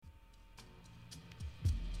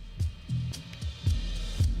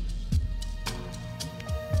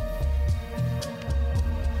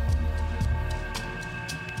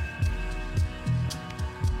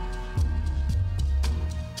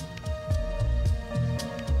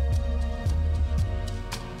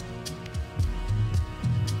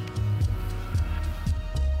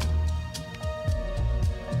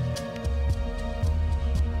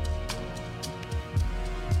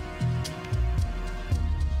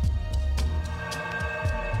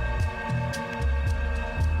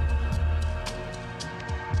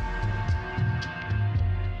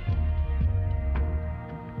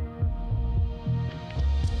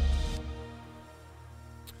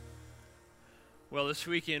Well, this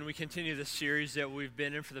weekend we continue the series that we've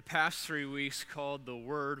been in for the past 3 weeks called The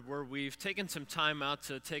Word, where we've taken some time out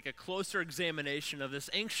to take a closer examination of this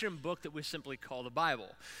ancient book that we simply call the Bible.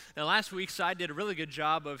 Now, last week, Cy did a really good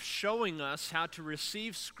job of showing us how to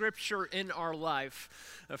receive Scripture in our life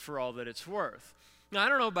for all that it's worth. Now, I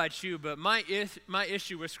don't know about you, but my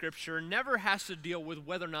issue with Scripture never has to deal with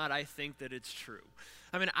whether or not I think that it's true.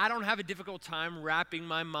 I don't have a difficult time wrapping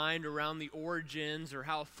my mind around the origins or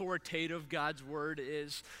how authoritative God's Word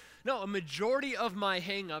is. No, a majority of my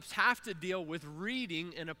hang-ups have to deal with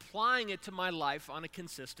reading and applying it to my life on a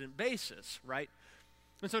consistent basis, right?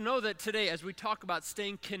 And so know that today, as we talk about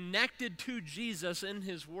staying connected to Jesus in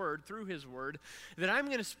His Word, through His Word, that I'm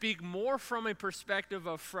going to speak more from a perspective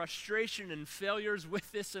of frustration and failures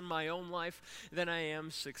with this in my own life than I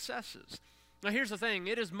am successes. Now, here's the thing.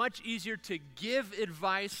 It is much easier to give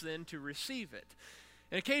advice than to receive it.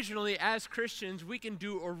 And occasionally, as Christians, we can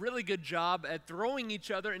do a really good job at throwing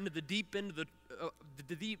each other into the deep end of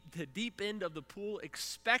the deep end of the pool,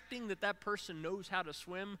 expecting that that person knows how to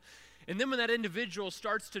swim. And then when that individual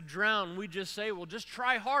starts to drown, we just say, well, just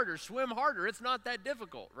try harder, swim harder. It's not that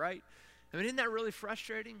difficult, right? Isn't that really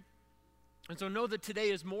frustrating? And so know that today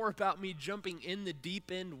is more about me jumping in the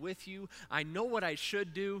deep end with you. I know what I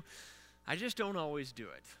should do. I just don't always do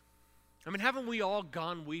it. Haven't we all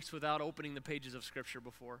gone weeks without opening the pages of Scripture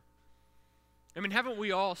before? Haven't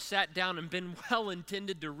we all sat down and been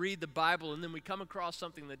well-intended to read the Bible and then we come across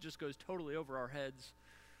something that just goes totally over our heads?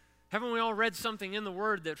 Haven't we all read something in the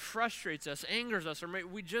Word that frustrates us, angers us, or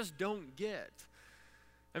we just don't get?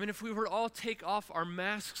 If we were to all take off our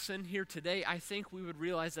masks in here today, I think we would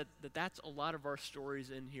realize that that's a lot of our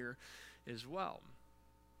stories in here as well.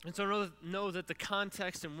 And so know that the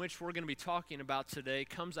context in which we're going to be talking about today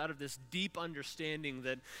comes out of this deep understanding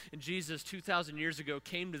that Jesus 2,000 years ago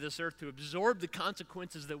came to this earth to absorb the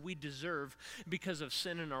consequences that we deserve because of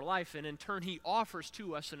sin in our life, and in turn He offers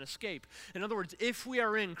to us an escape. In other words, if we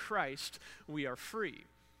are in Christ, we are free.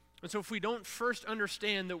 And so if we don't first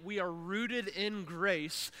understand that we are rooted in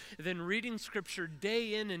grace, then reading Scripture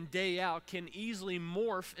day in and day out can easily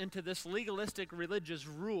morph into this legalistic religious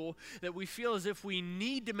rule that we feel as if we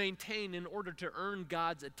need to maintain in order to earn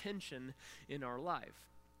God's attention in our life.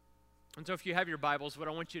 And so if you have your Bibles, what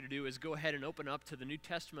I want you to do is go ahead and open up to the New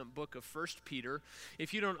Testament book of 1 Peter.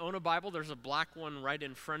 If you don't own a Bible, there's a black one right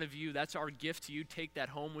in front of you. That's our gift to you. Take that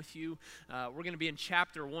home with you. We're going to be in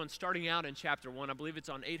chapter 1, starting out in chapter 1. I believe it's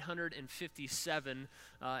on 857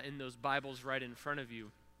 in those Bibles right in front of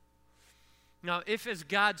you. Now, if as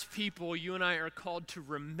God's people, you and I are called to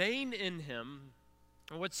remain in Him,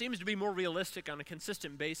 what seems to be more realistic on a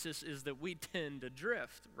consistent basis is that we tend to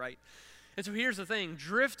drift, right? And so here's the thing,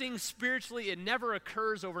 drifting spiritually, it never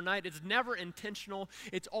occurs overnight. It's never intentional.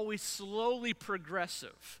 It's always slowly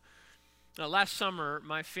progressive. Now, last summer,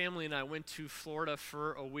 my family and I went to Florida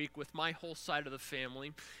for a week with my whole side of the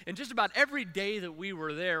family. And just about every day that we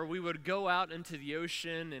were there, we would go out into the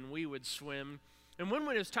ocean and we would swim. And when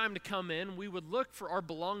it was time to come in, we would look for our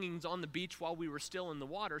belongings on the beach while we were still in the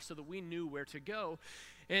water so that we knew where to go.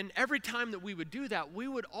 And every time that we would do that, we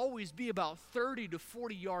would always be about 30 to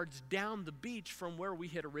 40 yards down the beach from where we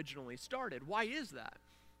had originally started. Why is that?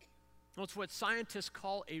 Well, it's what scientists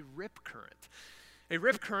call a rip current. A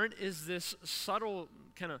rip current is this subtle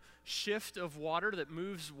kind of shift of water that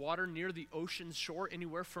moves water near the ocean shore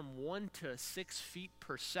anywhere from 1 to 6 feet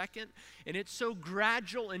per second. And it's so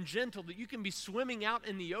gradual and gentle that you can be swimming out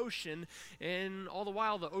in the ocean, and all the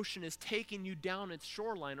while the ocean is taking you down its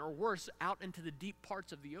shoreline, or worse, out into the deep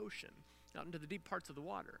parts of the ocean, out into the deep parts of the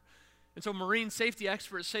water. And so marine safety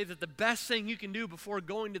experts say that the best thing you can do before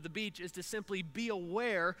going to the beach is to simply be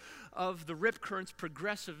aware of the rip current's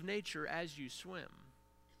progressive nature as you swim.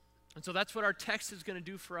 And so that's what our text is going to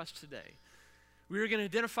do for us today. We are going to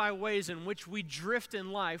identify ways in which we drift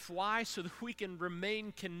in life. Why? So that we can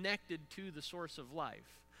remain connected to the source of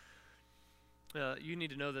life. You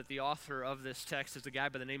need to know that the author of this text is a guy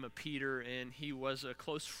by the name of Peter, and he was a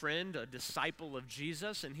close friend, a disciple of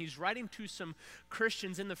Jesus, and he's writing to some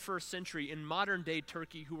Christians in the first century in modern-day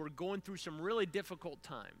Turkey who were going through some really difficult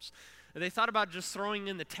times. They thought about just throwing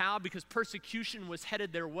in the towel because persecution was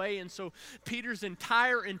headed their way, and so Peter's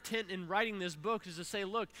entire intent in writing this book is to say,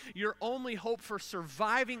 look, your only hope for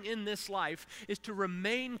surviving in this life is to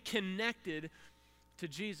remain connected to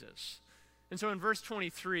Jesus. And so in verse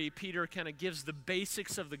 23, Peter kind of gives the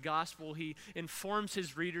basics of the gospel. He informs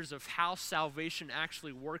his readers of how salvation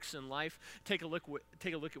actually works in life. Take a look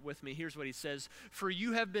at with me. Here's what he says. For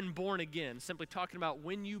you have been born again. Simply talking about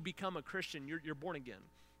when you become a Christian, you're born again.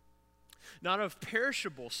 not of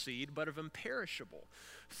perishable seed, but of imperishable,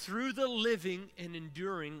 through the living and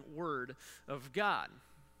enduring Word of God.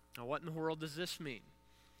 Now, what in the world does this mean?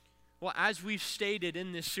 Well, as we've stated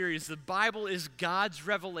in this series, the Bible is God's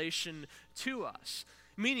revelation to us,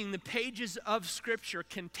 meaning the pages of Scripture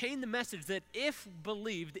contain the message that, if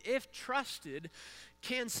believed, if trusted,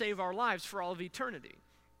 can save our lives for all of eternity.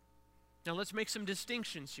 Now, let's make some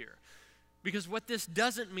distinctions here, because what this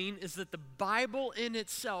doesn't mean is that the Bible in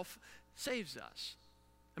itself saves us.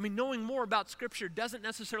 I mean, knowing more about Scripture doesn't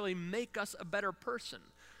necessarily make us a better person.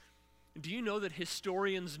 Do you know that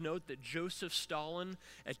historians note that Joseph Stalin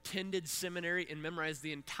attended seminary and memorized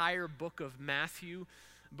the entire book of Matthew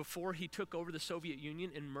before he took over the Soviet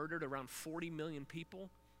Union and murdered around 40 million people?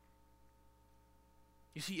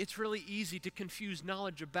 You see, it's really easy to confuse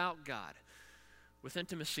knowledge about God with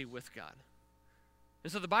intimacy with God.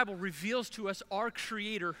 And so the Bible reveals to us our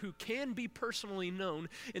Creator, who can be personally known,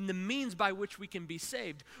 and the means by which we can be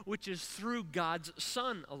saved, which is through God's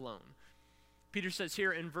Son alone. Peter says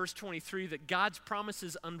here in verse 23 that God's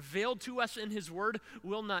promises unveiled to us in His Word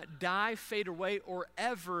will not die, fade away, or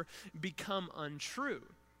ever become untrue.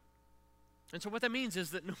 And so what that means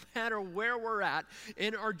is that no matter where we're at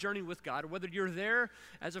in our journey with God, whether you're there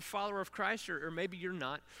as a follower of Christ or maybe you're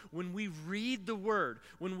not, when we read the Word,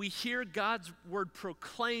 when we hear God's Word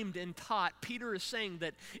proclaimed and taught, Peter is saying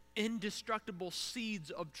that indestructible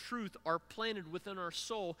seeds of truth are planted within our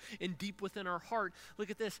soul and deep within our heart. Look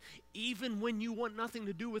at this, even when you want nothing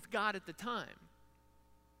to do with God at the time.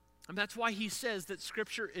 And that's why he says that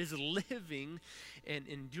Scripture is living and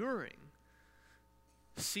enduring.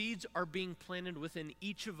 Seeds are being planted within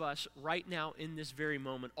each of us right now in this very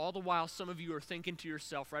moment. All the while, some of you are thinking to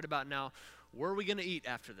yourself right about now, where are we going to eat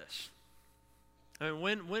after this? I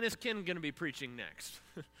mean, when is Ken going to be preaching next?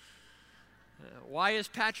 Why is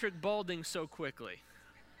Patrick balding so quickly?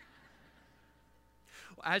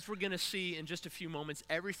 As we're going to see in just a few moments,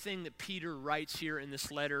 everything that Peter writes here in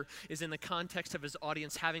this letter is in the context of his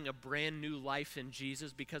audience having a brand new life in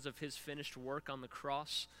Jesus because of his finished work on the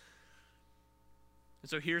cross. And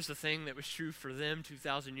so here's the thing that was true for them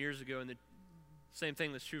 2,000 years ago, and the same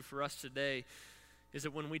thing that's true for us today, is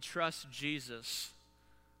that when we trust Jesus,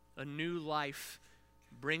 a new life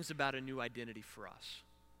brings about a new identity for us.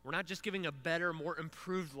 We're not just giving a better, more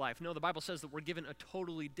improved life. No, the Bible says that we're given a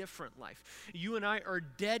totally different life. You and I are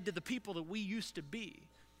dead to the people that we used to be.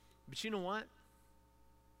 But you know what?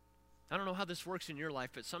 I don't know how this works in your life,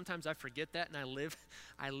 but sometimes I forget that and I live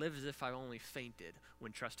as if I only fainted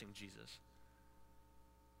when trusting Jesus.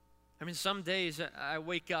 I mean, some days I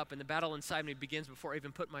wake up and the battle inside me begins before I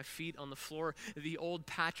even put my feet on the floor. The old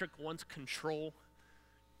Patrick wants control.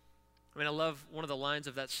 I mean, I love one of the lines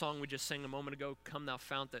of that song we just sang a moment ago, Come Thou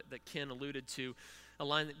Fount, that Ken alluded to. A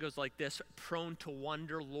line that goes like this, prone to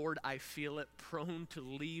wonder, Lord, I feel it, prone to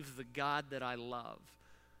leave the God that I love.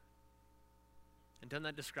 And doesn't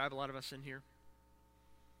that describe a lot of us in here?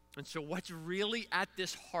 And so what's really at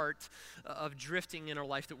this heart of drifting in our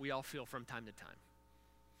life that we all feel from time to time?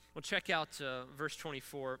 Well, check out verse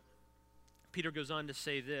 24. Peter goes on to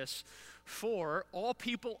say this, for all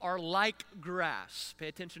people are like grass. Pay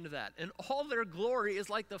attention to that. And all their glory is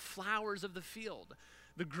like the flowers of the field.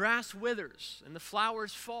 The grass withers and the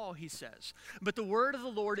flowers fall, he says. But the word of the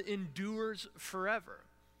Lord endures forever.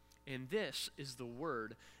 And this is the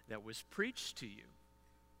word that was preached to you.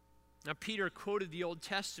 Now, Peter quoted the Old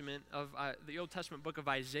Testament book of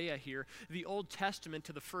Isaiah here. The Old Testament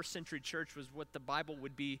to the first century church was what the Bible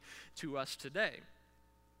would be to us today.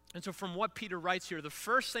 And so from what Peter writes here, the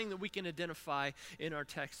first thing that we can identify in our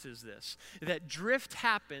text is this, that drift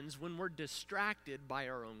happens when we're distracted by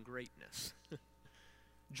our own greatness.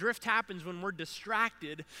 Drift happens when we're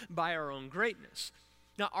distracted by our own greatness.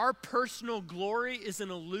 Now, our personal glory is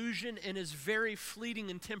an illusion and is very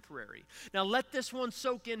fleeting and temporary. Now, let this one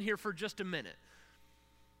soak in here for just a minute.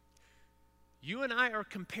 You and I are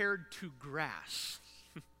compared to grass.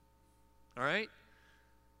 All right?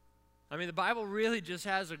 I mean, the Bible really just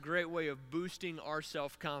has a great way of boosting our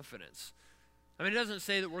self-confidence. I mean, it doesn't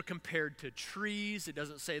say that we're compared to trees. It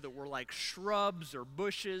doesn't say that we're like shrubs or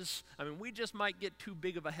bushes. I mean, we just might get too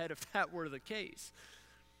big of a head if that were the case.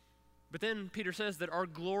 But then Peter says that our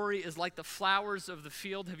glory is like the flowers of the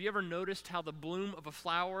field. Have you ever noticed how the bloom of a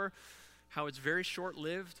flower, how it's very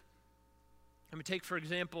short-lived? I mean, take, for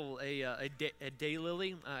example, a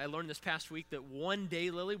daylily. I learned this past week that one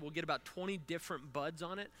daylily will get about 20 different buds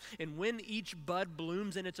on it. And when each bud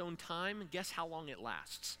blooms in its own time, guess how long it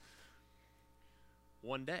lasts?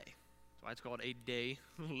 One day. That's why it's called a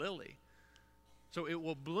daylily. So it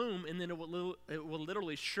will bloom, and then it will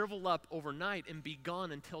literally shrivel up overnight and be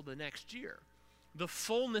gone until the next year. the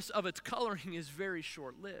fullness of its coloring is very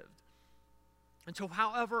short-lived. And so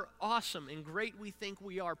however awesome and great we think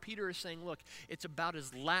we are, Peter is saying, look, it's about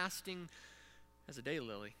as lasting as a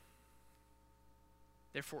daylily.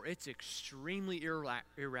 Therefore, it's extremely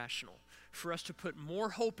irrational for us to put more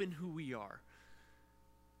hope in who we are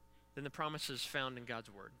than the promises found in God's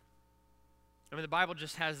word. I mean, the Bible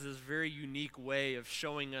just has this very unique way of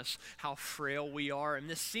showing us how frail we are. And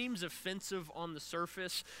this seems offensive on the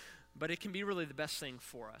surface, but it can be really the best thing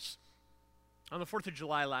for us. On the 4th of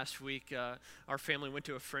July last week, our family went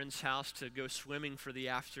to a friend's house to go swimming for the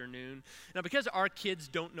afternoon. Now, because our kids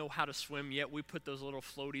don't know how to swim yet, we put those little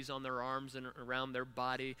floaties on their arms and around their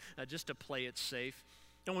body just to play it safe.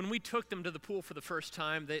 And when we took them to the pool for the first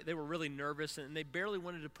time, they were really nervous, and they barely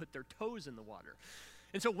wanted to put their toes in the water.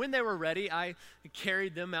 And so when they were ready, I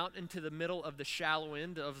carried them out into the middle of the shallow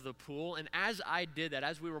end of the pool. And as I did that,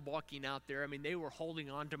 as we were walking out there, I mean, they were holding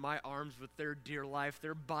on to my arms with their dear life.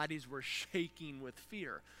 Their bodies were shaking with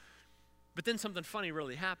fear. But then something funny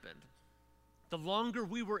really happened. The longer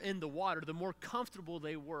we were in the water, the more comfortable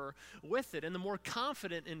they were with it, and the more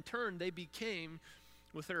confident in turn they became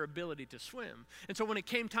with their ability to swim. And so when it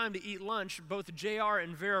came time to eat lunch, both JR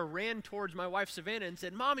and Vera ran towards my wife Savannah and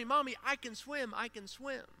said, Mommy, I can swim, I can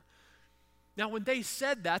swim. Now when they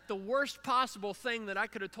said that, the worst possible thing that I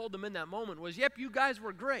could have told them in that moment was, yep, you guys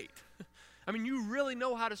were great. I mean, you really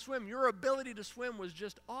know how to swim. Your ability to swim was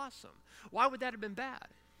just awesome. Why would that have been bad?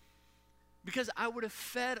 Because I would have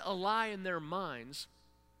fed a lie in their minds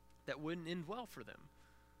that wouldn't end well for them.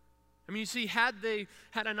 I mean, you see, had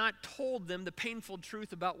I not told them the painful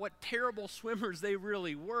truth about what terrible swimmers they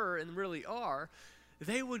really were and really are,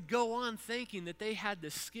 they would go on thinking that they had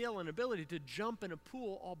the skill and ability to jump in a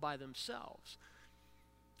pool all by themselves.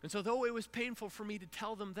 And so though it was painful for me to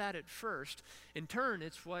tell them that at first, in turn,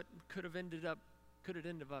 it's what could have ended up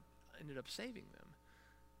saving them.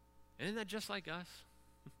 And isn't that just like us?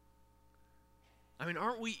 I mean,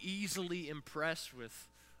 aren't we easily impressed with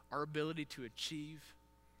our ability to achieve?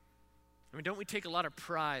 I mean, don't we take a lot of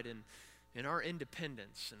pride in our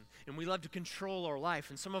independence, and we love to control our life,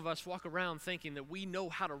 and some of us walk around thinking that we know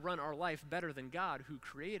how to run our life better than God who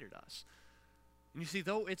created us. And you see,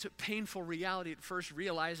 though it's a painful reality at first,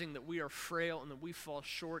 realizing that we are frail and that we fall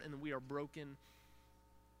short and that we are broken,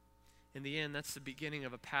 in the end, that's the beginning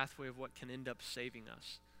of a pathway of what can end up saving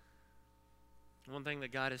us. One thing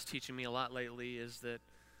that God is teaching me a lot lately is that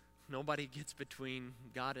nobody gets between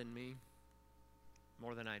God and me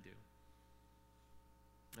more than I do.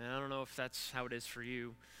 And I don't know if that's how it is for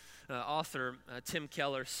you. Author Tim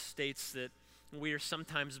Keller states that we are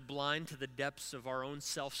sometimes blind to the depths of our own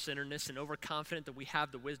self-centeredness and overconfident that we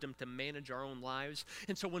have the wisdom to manage our own lives.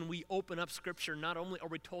 And so when we open up Scripture, not only are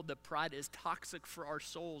we told that pride is toxic for our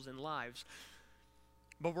souls and lives,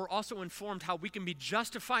 but we're also informed how we can be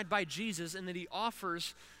justified by Jesus and that he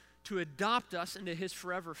offers to adopt us into his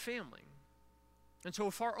forever family. And so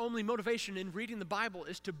if our only motivation in reading the Bible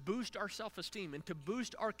is to boost our self-esteem and to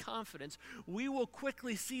boost our confidence, we will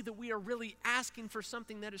quickly see that we are really asking for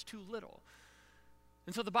something that is too little.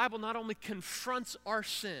 And so the Bible not only confronts our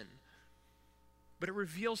sin, but it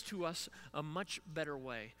reveals to us a much better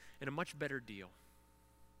way and a much better deal.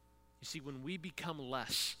 You see, when we become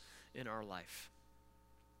less in our life,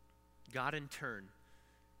 God in turn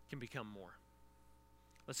can become more.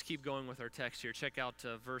 Let's keep going with our text here. Check out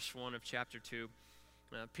verse 1 of chapter 2.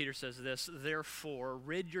 Peter says this, "Therefore,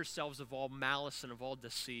 rid yourselves of all malice and of all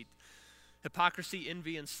deceit, hypocrisy,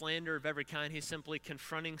 envy, and slander of every kind." He's simply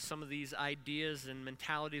confronting some of these ideas and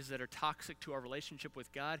mentalities that are toxic to our relationship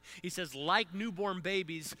with God. He says, like newborn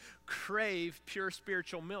babies, crave pure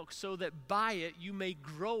spiritual milk so that by it you may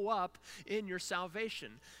grow up in your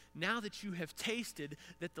salvation, now that you have tasted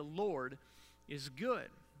that the Lord is good.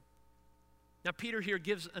 Now, Peter here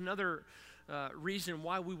gives another reason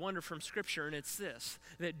why we wander from Scripture, and it's this,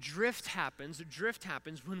 that drift happens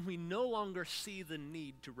when we no longer see the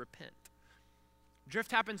need to repent.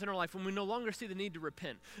 Drift happens in our life when we no longer see the need to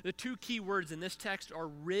repent. The two key words in this text are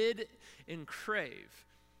rid and crave.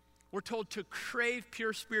 We're told to crave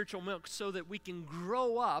pure spiritual milk so that we can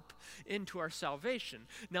grow up into our salvation.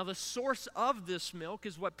 Now, the source of this milk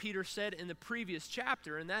is what Peter said in the previous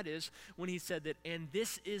chapter, and that is when he said that, "And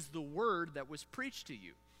this is the word that was preached to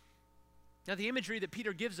you." Now, the imagery that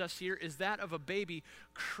Peter gives us here is that of a baby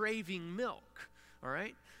craving milk, all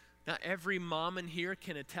right? Now, every mom in here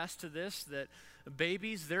can attest to this, that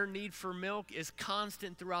babies, their need for milk is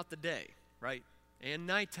constant throughout the day, right? And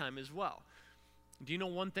nighttime as well. Do you know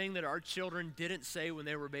one thing that our children didn't say when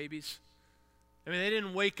they were babies? I mean, they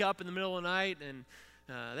didn't wake up in the middle of the night and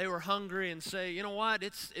they were hungry and say, "You know what,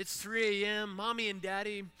 it's 3 a.m., Mommy and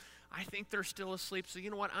Daddy, I think they're still asleep, so you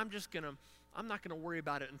know what, I'm not gonna worry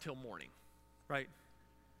about it until morning, right?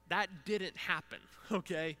 That didn't happen,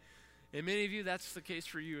 okay? And many of you, that's the case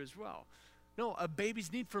for you as well. No, a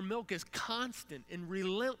baby's need for milk is constant and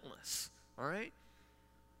relentless, all right?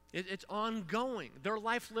 It's ongoing. Their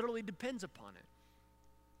life literally depends upon it.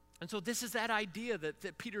 And so this is that idea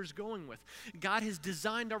that Peter's going with. God has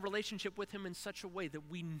designed our relationship with him in such a way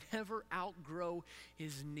that we never outgrow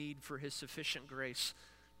his need for his sufficient grace.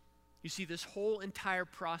 You see, this whole entire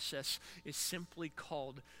process is simply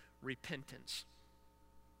called repentance.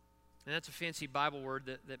 And that's a fancy Bible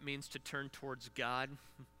word that means to turn towards God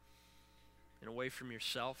and away from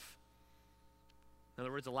yourself. In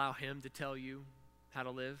other words, allow him to tell you how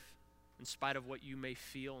to live in spite of what you may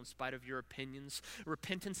feel, in spite of your opinions.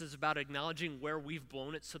 Repentance is about acknowledging where we've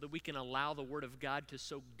blown it so that we can allow the Word of God to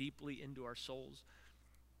soak deeply into our souls.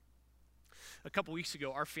 A couple weeks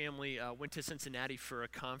ago, our family went to Cincinnati for a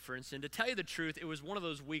conference, and to tell you the truth, it was one of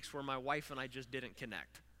those weeks where my wife and I just didn't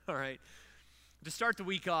connect, all right? To start the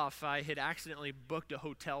week off, I had accidentally booked a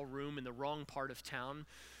hotel room in the wrong part of town.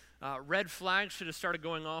 Red flags should have started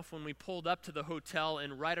going off when we pulled up to the hotel,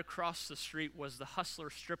 and right across the street was the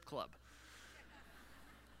Hustler Strip Club.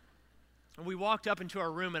 And we walked up into our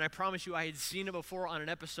room, and I promise you I had seen it before on an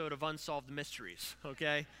episode of Unsolved Mysteries,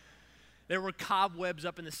 okay? There were cobwebs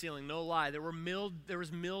up in the ceiling, no lie. There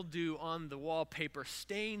was mildew on the wallpaper,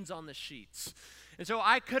 stains on the sheets. And so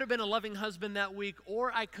I could have been a loving husband that week,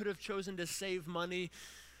 or I could have chosen to save money,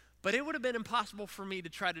 but it would have been impossible for me to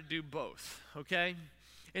try to do both, okay?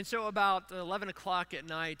 And so about 11 o'clock at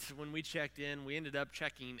night when we checked in, we ended up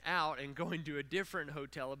checking out and going to a different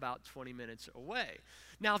hotel about 20 minutes away.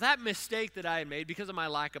 Now that mistake that I had made because of my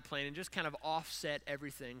lack of planning just kind of offset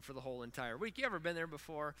everything for the whole entire week. You ever been there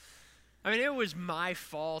before? I mean, it was my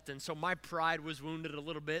fault, and so my pride was wounded a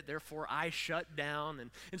little bit, therefore I shut down.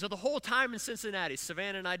 And so the whole time in Cincinnati,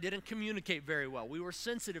 Savannah and I didn't communicate very well. We were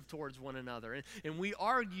sensitive towards one another, and we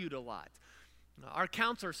argued a lot. Our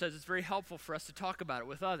counselor says it's very helpful for us to talk about it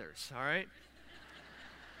with others, all right?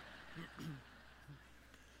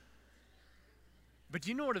 But do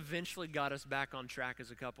you know what eventually got us back on track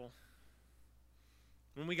as a couple?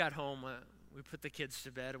 When we got home, we put the kids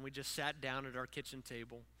to bed, and we just sat down at our kitchen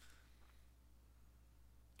table.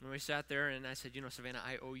 And we sat there, and I said, you know, Savannah,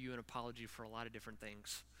 I owe you an apology for a lot of different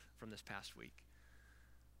things from this past week.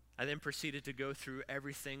 I then proceeded to go through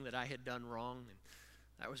everything that I had done wrong, and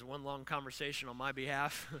that was one long conversation on my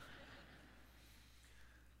behalf.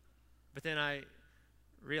 But then I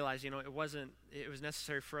realized, you know, it was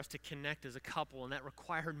necessary for us to connect as a couple, and that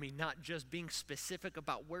required me not just being specific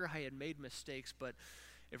about where I had made mistakes, but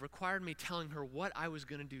it required me telling her what I was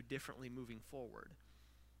going to do differently moving forward.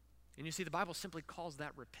 And you see, the Bible simply calls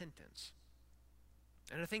that repentance.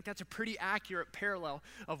 And I think that's a pretty accurate parallel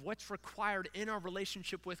of what's required in our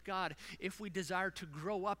relationship with God if we desire to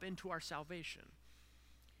grow up into our salvation.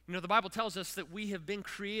 You know, the Bible tells us that we have been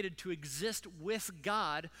created to exist with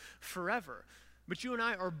God forever. But you and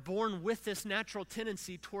I are born with this natural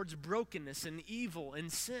tendency towards brokenness and evil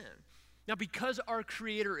and sin. Now, because our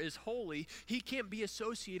Creator is holy, He can't be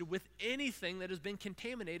associated with anything that has been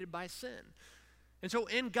contaminated by sin. And so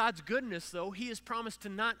in God's goodness, though, He has promised to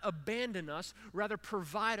not abandon us, rather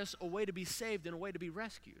provide us a way to be saved and a way to be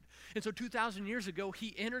rescued. And so 2,000 years ago,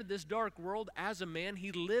 He entered this dark world as a man.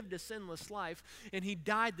 He lived a sinless life, and He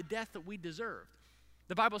died the death that we deserved.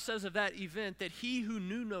 The Bible says of that event that He who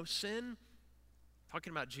knew no sin,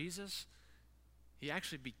 talking about Jesus, He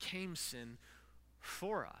actually became sin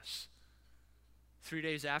for us. 3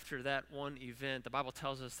 days after that one event, the Bible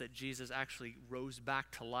tells us that Jesus actually rose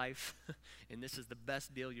back to life, and this is the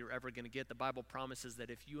best deal you're ever going to get. The Bible promises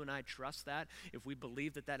that if you and I trust that, if we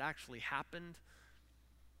believe that that actually happened,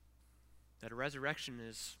 that a resurrection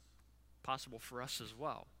is possible for us as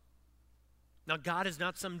well. Now, God is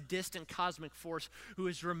not some distant cosmic force who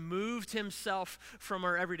has removed Himself from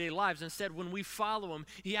our everyday lives. Instead, when we follow Him,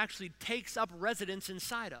 He actually takes up residence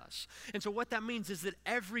inside us. And so what that means is that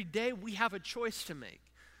every day we have a choice to make.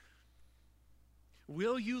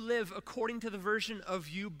 Will you live according to the version of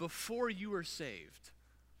you before you were saved?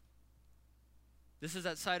 This is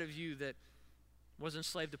that side of you that was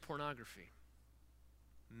enslaved to pornography,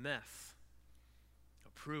 meth,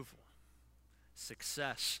 approval,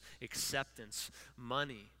 success, acceptance,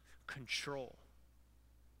 money, control?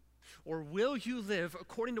 Or will you live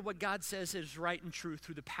according to what God says is right and true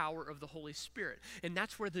through the power of the Holy Spirit? And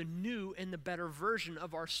that's where the new and the better version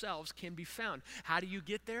of ourselves can be found. How do you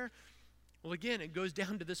get there? Well, again, it goes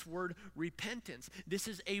down to this word repentance. This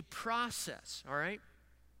is a process, all right?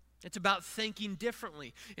 It's about thinking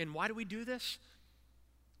differently. And why do we do this?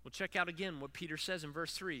 Well, check out again what Peter says in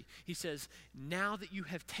verse 3. He says, now that you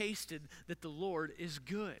have tasted that the Lord is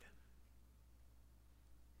good.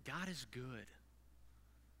 God is good.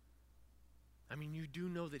 I mean, you do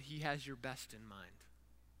know that he has your best in mind,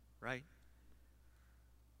 right?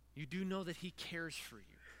 You do know that he cares for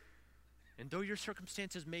you. And though your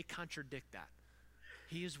circumstances may contradict that,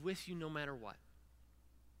 he is with you no matter what.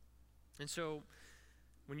 And so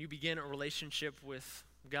when you begin a relationship with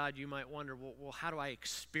God, you might wonder, well, how do I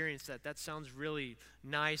experience that? That sounds really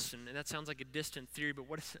nice, and that sounds like a distant theory, but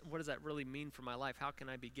what does that really mean for my life? How can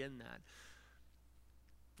I begin that?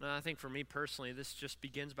 I think for me personally, this just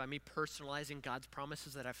begins by me personalizing God's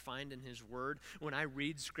promises that I find in his word. When I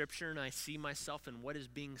read scripture and I see myself in what is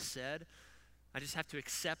being said, I just have to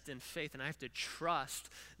accept in faith, and I have to trust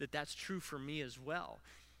that that's true for me as well.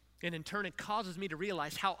 And in turn, it causes me to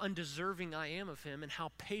realize how undeserving I am of him and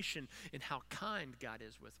how patient and how kind God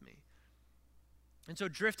is with me. And so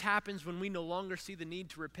drift happens when we no longer see the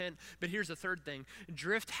need to repent. But here's the third thing.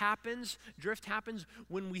 Drift happens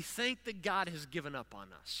when we think that God has given up on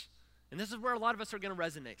us. And this is where a lot of us are going to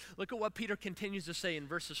resonate. Look at what Peter continues to say in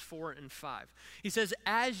verses 4 and 5. He says,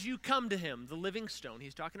 as you come to him, the living stone,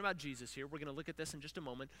 he's talking about Jesus here. We're going to look at this in just a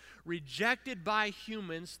moment. Rejected by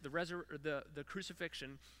humans, the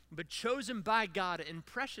crucifixion, but chosen by God and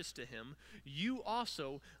precious to him, you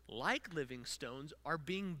also, like living stones, are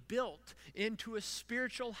being built into a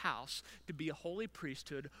spiritual house to be a holy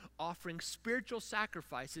priesthood, offering spiritual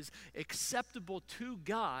sacrifices acceptable to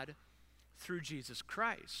God through Jesus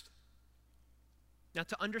Christ. Now,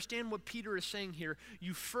 to understand what Peter is saying here,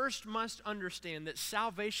 you first must understand that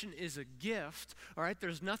salvation is a gift, all right?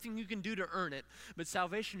 There's nothing you can do to earn it, but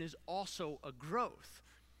salvation is also a growth.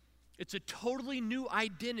 It's a totally new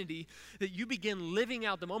identity that you begin living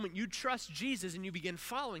out the moment you trust Jesus and you begin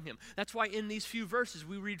following him. That's why in these few verses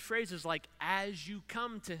we read phrases like, as you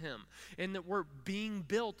come to him, and that we're being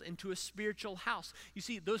built into a spiritual house. You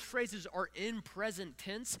see, those phrases are in present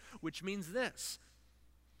tense, which means this.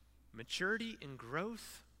 Maturity and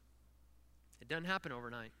growth, it doesn't happen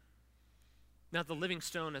overnight. Now, the living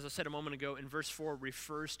stone, as I said a moment ago, in verse 4,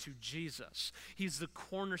 refers to Jesus. He's the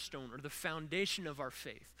cornerstone or the foundation of our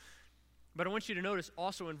faith. But I want you to notice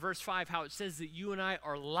also in verse 5 how it says that you and I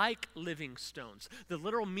are like living stones. The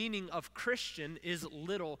literal meaning of Christian is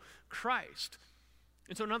little Christ.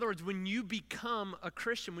 And so in other words, when you become a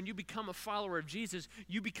Christian, when you become a follower of Jesus,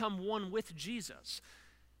 you become one with Jesus.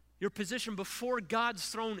 Your position before God's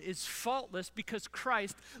throne is faultless because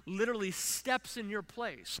Christ literally steps in your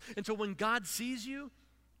place. And so when God sees you,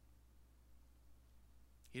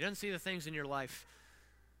 he doesn't see the things in your life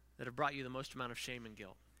that have brought you the most amount of shame and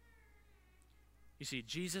guilt. You see,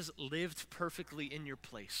 Jesus lived perfectly in your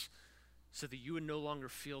place so that you would no longer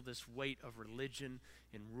feel this weight of religion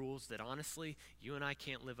and rules that honestly, you and I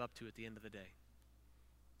can't live up to at the end of the day.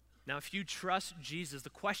 Now, if you trust Jesus,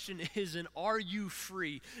 the question isn't, are you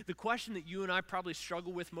free? The question that you and I probably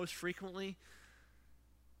struggle with most frequently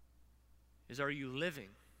is, are you living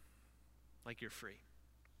like you're free?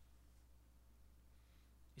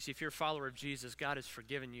 You see, if you're a follower of Jesus, God has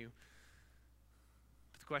forgiven you.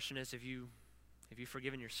 But the question is, have you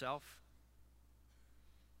forgiven yourself?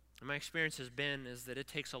 And my experience has been is that it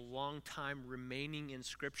takes a long time remaining in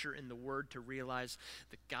Scripture, in the Word, to realize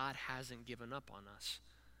that God hasn't given up on us.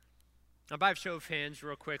 Now, by a show of hands,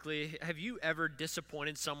 real quickly, have you ever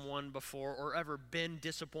disappointed someone before or ever been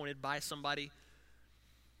disappointed by somebody?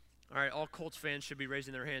 All right, all Colts fans should be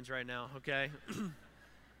raising their hands right now, okay?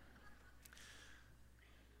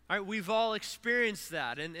 All right, we've all experienced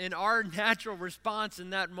that, and our natural response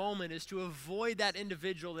in that moment is to avoid that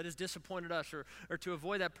individual that has disappointed us or to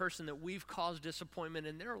avoid that person that we've caused disappointment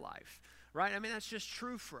in their life, right? I mean, that's just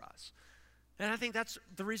true for us. And I think that's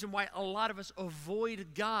the reason why a lot of us avoid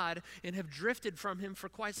God and have drifted from him for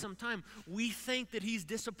quite some time. We think that he's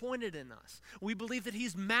disappointed in us. We believe that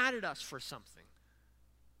he's mad at us for something.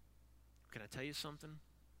 Can I tell you something?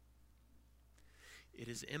 It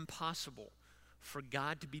is impossible for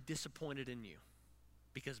God to be disappointed in you,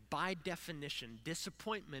 because by definition,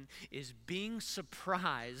 disappointment is being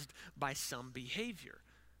surprised by some behavior.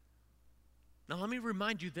 Now, let me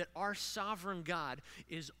remind you that our sovereign God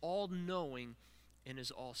is all-knowing and is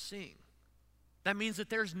all-seeing. That means that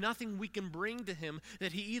there's nothing we can bring to him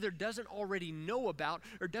that he either doesn't already know about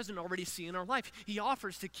or doesn't already see in our life. He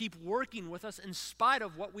offers to keep working with us in spite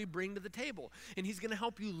of what we bring to the table. And he's going to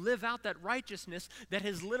help you live out that righteousness that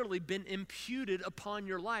has literally been imputed upon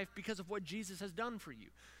your life because of what Jesus has done for you.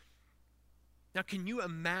 Now, can you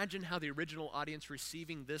imagine how the original audience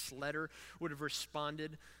receiving this letter would have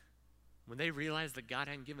responded when they realized that God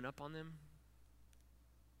hadn't given up on them?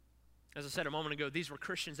 As I said a moment ago, these were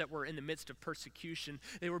Christians that were in the midst of persecution.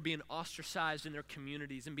 They were being ostracized in their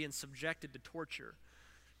communities and being subjected to torture.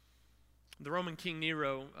 The Roman King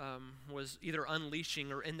Nero was either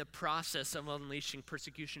unleashing or in the process of unleashing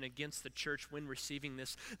persecution against the church when receiving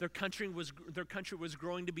this. Their country was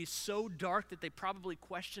growing to be so dark that they probably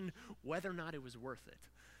questioned whether or not it was worth it.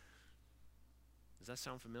 Does that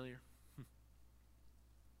sound familiar?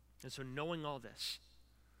 And so knowing all this,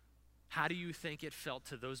 how do you think it felt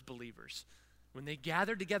to those believers when they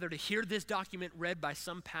gathered together to hear this document read by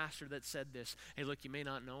some pastor that said this? Hey, look, you may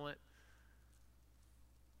not know it,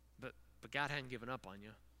 but God hadn't given up on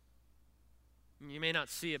you. You may not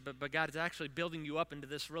see it, but God is actually building you up into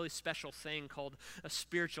this really special thing called a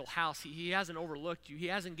spiritual house. He hasn't overlooked you. He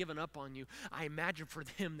hasn't given up on you. I imagine for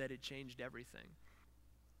them that it changed everything.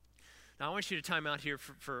 Now, I want you to time out here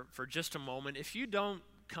for just a moment. If you don't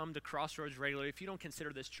come to Crossroads regularly, if you don't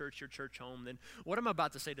consider this church your church home, then what I'm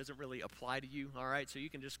about to say doesn't really apply to you, all right? So you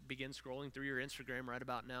can just begin scrolling through your Instagram right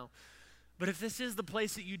about now. But if this is the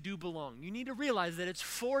place that you do belong, you need to realize that it's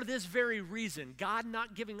for this very reason, God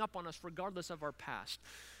not giving up on us regardless of our past,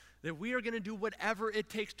 that we are going to do whatever it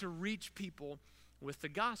takes to reach people with the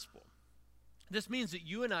gospel. This means that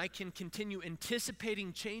you and I can continue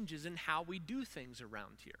anticipating changes in how we do things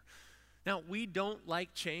around here. Now, we don't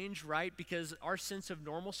like change, right? Because our sense of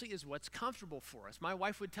normalcy is what's comfortable for us. My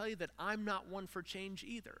wife would tell you that I'm not one for change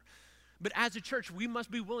either. But as a church, we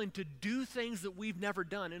must be willing to do things that we've never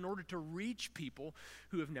done in order to reach people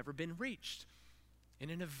who have never been reached.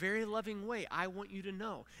 And in a very loving way, I want you to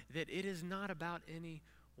know that it is not about any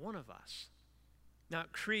one of us. Now,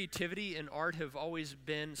 creativity and art have always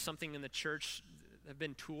been something in the church, have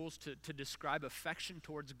been tools to describe affection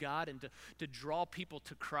towards God and to draw people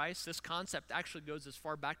to Christ. This concept actually goes as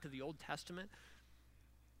far back to the Old Testament.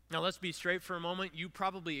 Now, let's be straight for a moment. You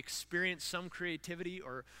probably experience some creativity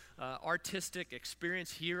or artistic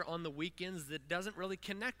experience here on the weekends that doesn't really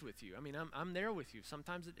connect with you. I mean, I'm there with you.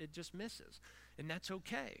 Sometimes it just misses, and that's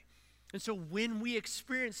okay. And so when we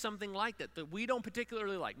experience something like that we don't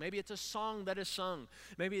particularly like, maybe it's a song that is sung,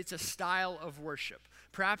 maybe it's a style of worship,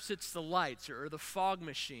 perhaps it's the lights or the fog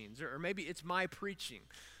machines, or maybe it's my preaching.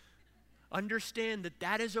 Understand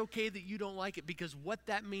that is okay that you don't like it, because what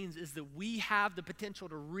that means is that we have the potential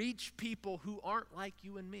to reach people who aren't like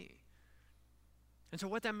you and me. And so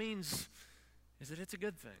what that means is that it's a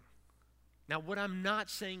good thing. Now, what I'm not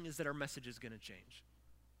saying is that our message is going to change.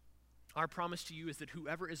 Our promise to you is that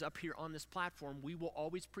whoever is up here on this platform, we will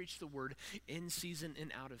always preach the word in season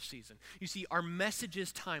and out of season. You see, our message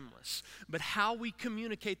is timeless, but how we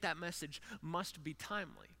communicate that message must be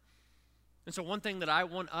timely. And so one thing that I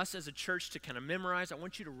want us as a church to kind of memorize, I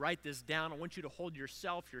want you to write this down. I want you to hold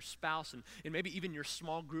yourself, your spouse, and maybe even your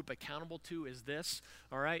small group accountable to is this,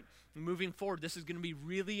 all right? Moving forward, this is going to be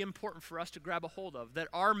really important for us to grab a hold of, that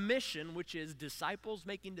our mission, which is disciples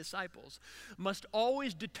making disciples, must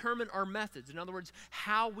always determine our methods. In other words,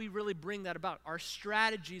 how we really bring that about, our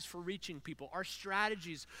strategies for reaching people, our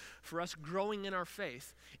strategies for us growing in our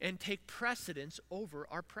faith, and take precedence over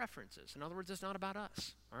our preferences. In other words, it's not about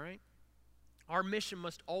us, all right? Our mission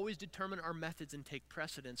must always determine our methods and take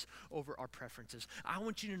precedence over our preferences. I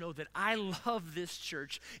want you to know that I love this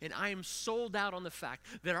church, and I am sold out on the fact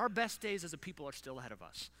that our best days as a people are still ahead of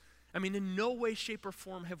us. I mean, in no way, shape, or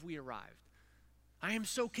form have we arrived. I am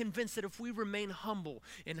so convinced that if we remain humble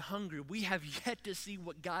and hungry, we have yet to see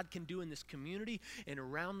what God can do in this community and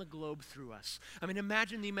around the globe through us. I mean,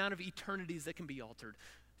 imagine the amount of eternities that can be altered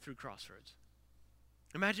through Crossroads.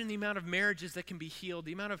 Imagine the amount of marriages that can be healed,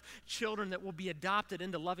 the amount of children that will be adopted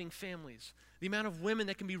into loving families, the amount of women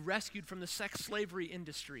that can be rescued from the sex slavery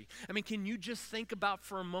industry. I mean, can you just think about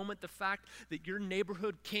for a moment the fact that your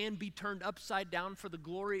neighborhood can be turned upside down for the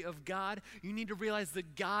glory of God? You need to realize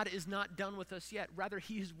that God is not done with us yet. Rather,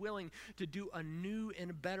 he is willing to do a new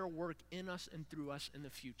and a better work in us and through us in the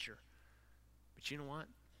future. But you know what?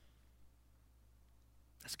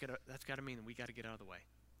 That's got to mean that we got to get out of the way.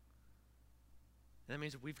 That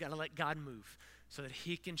means we've got to let God move so that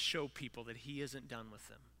he can show people that he isn't done with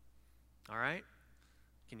them. All right?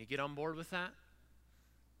 Can you get on board with that?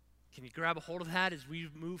 Can you grab a hold of that as we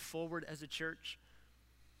move forward as a church?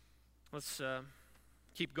 Let's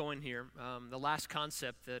keep going here. The last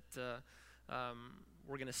concept that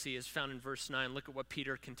we're going to see is found in verse 9. Look at what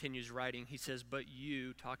Peter continues writing. He says, "But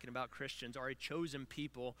you," talking about Christians, "are a chosen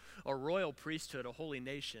people, a royal priesthood, a holy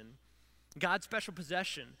nation, God's special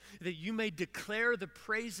possession, that you may declare the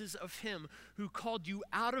praises of him who called you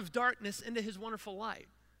out of darkness into his wonderful light."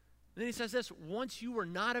 And then he says this, "Once you were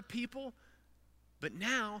not a people, but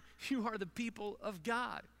now you are the people of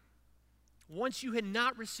God. Once you had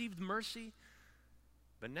not received mercy,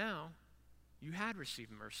 but now you had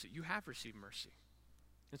received mercy. You have received mercy.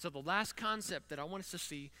 And so the last concept that I want us to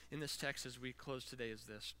see in this text as we close today is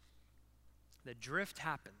this: that drift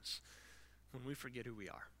happens when we forget who we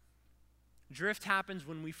are. Drift happens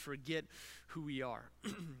when we forget who we are.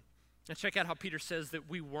 Now check out how Peter says that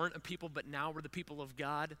we weren't a people, but now we're the people of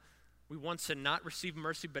God. We once had not received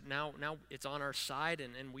mercy, but now it's on our side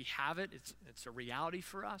and we have it. It's a reality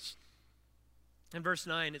for us. In verse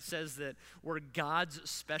 9, it says that we're God's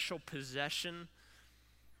special possession.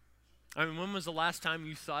 I mean, when was the last time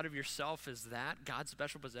you thought of yourself as that, God's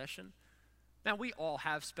special possession? Now, we all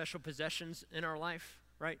have special possessions in our life,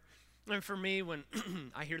 right? And for me, when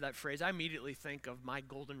I hear that phrase, I immediately think of my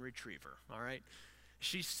golden retriever, all right?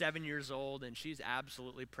 She's 7 years old, and she's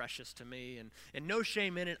absolutely precious to me, and no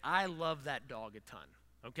shame in it. I love that dog a ton,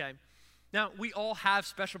 okay? Now, we all have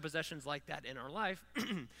special possessions like that in our life,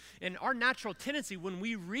 and our natural tendency when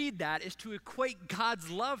we read that is to equate God's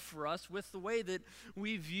love for us with the way that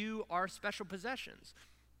we view our special possessions.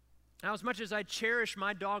 Now, as much as I cherish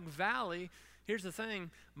my dog, Valley, here's the thing: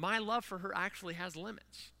 my love for her actually has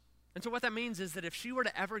limits. And so what that means is that if she were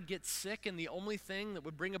to ever get sick and the only thing that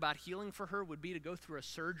would bring about healing for her would be to go through a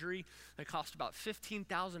surgery that cost about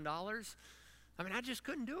 $15,000, I mean, I just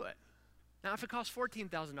couldn't do it. Now, if it cost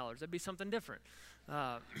 $14,000, that'd be something different.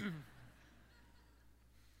 And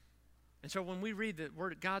so when we read that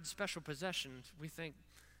we're God's special possessions, we think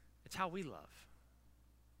it's how we love.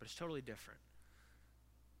 But it's totally different.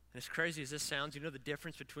 And as crazy as this sounds, you know the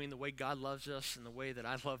difference between the way God loves us and the way that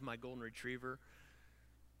I love my golden retriever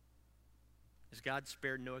is God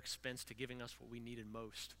spared no expense to giving us what we needed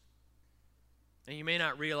most. And you may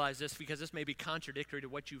not realize this because this may be contradictory to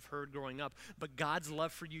what you've heard growing up, but God's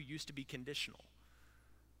love for you used to be conditional.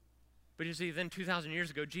 But you see, then 2,000 years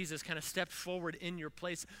ago, Jesus kind of stepped forward in your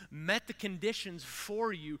place, met the conditions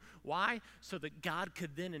for you. Why? So that God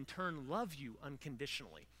could then in turn love you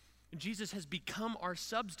unconditionally. And Jesus has become our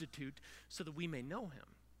substitute so that we may know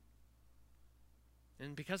him.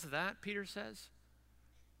 And because of that, Peter says,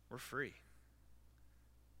 we're free.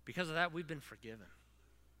 Because of that, we've been forgiven.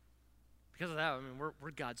 Because of that, I mean, we're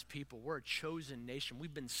God's people. We're a chosen nation.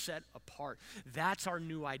 We've been set apart. That's our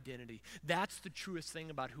new identity. That's the truest thing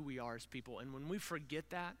about who we are as people. And when we forget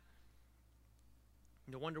that,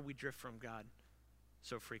 no wonder we drift from God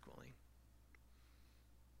so frequently.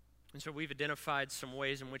 And so we've identified some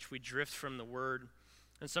ways in which we drift from the Word.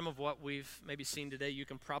 And some of what we've maybe seen today, you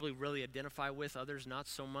can probably really identify with, others not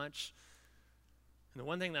so much. And the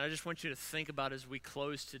one thing that I just want you to think about as we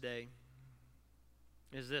close today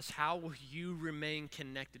is this: how will you remain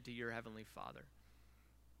connected to your Heavenly Father?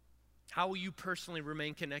 How will you personally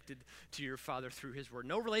remain connected to your Father through His Word?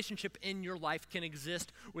 No relationship in your life can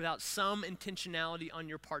exist without some intentionality on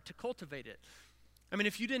your part to cultivate it. I mean,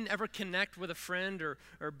 if you didn't ever connect with a friend or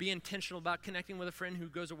be intentional about connecting with a friend who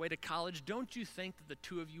goes away to college, don't you think that the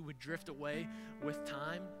two of you would drift away with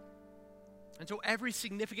time? And so every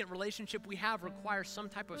significant relationship we have requires some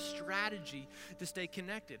type of strategy to stay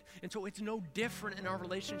connected. And so it's no different in our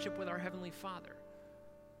relationship with our Heavenly Father.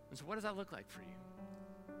 And so what does that look like for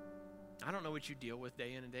you? I don't know what you deal with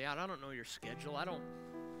day in and day out. I don't know your schedule. I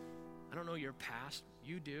don't know your past.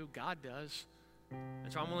 You do. God does.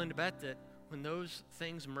 And so I'm willing to bet that when those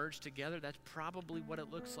things merge together, that's probably what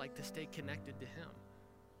it looks like to stay connected to Him.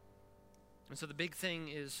 And so the big thing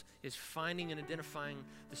is finding and identifying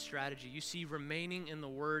the strategy. You see, remaining in the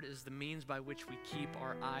Word is the means by which we keep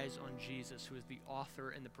our eyes on Jesus, who is the author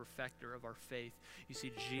and the perfecter of our faith. You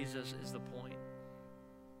see, Jesus is the point.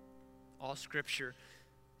 All Scripture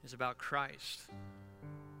is about Christ.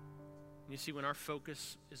 And you see, when our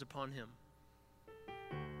focus is upon Him,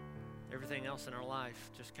 everything else in our life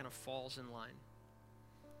just kind of falls in line.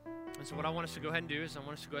 And so what I want us to go ahead and do is I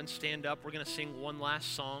want us to go ahead and stand up. We're going to sing one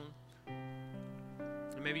last song.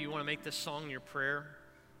 And maybe you want to make this song your prayer.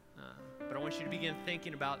 But I want you to begin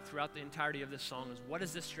thinking about throughout the entirety of this song is, what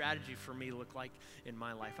does this strategy for me look like in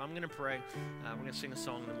my life? I'm going to pray. We're going to sing a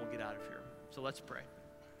song and then we'll get out of here. So let's pray.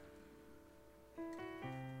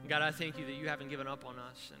 God, I thank you that you haven't given up on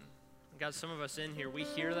us. And God, some of us in here, we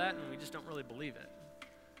hear that and we just don't really believe it.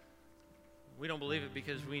 We don't believe it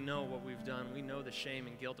because we know what we've done. We know the shame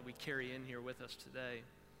and guilt that we carry in here with us today.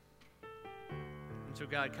 And so,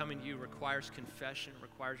 God, coming to you requires confession,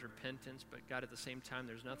 requires repentance, but God, at the same time,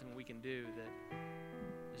 there's nothing we can do that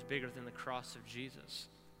is bigger than the cross of Jesus.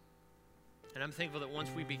 And I'm thankful that once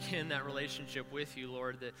we begin that relationship with you,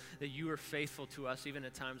 Lord, that you are faithful to us even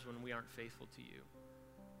at times when we aren't faithful to you.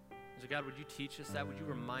 So, God, would you teach us that? Would you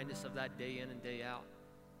remind us of that day in and day out?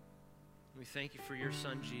 And we thank you for your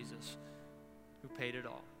Son, Jesus, who paid it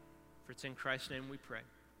all. For it's in Christ's name we pray.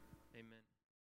 Amen.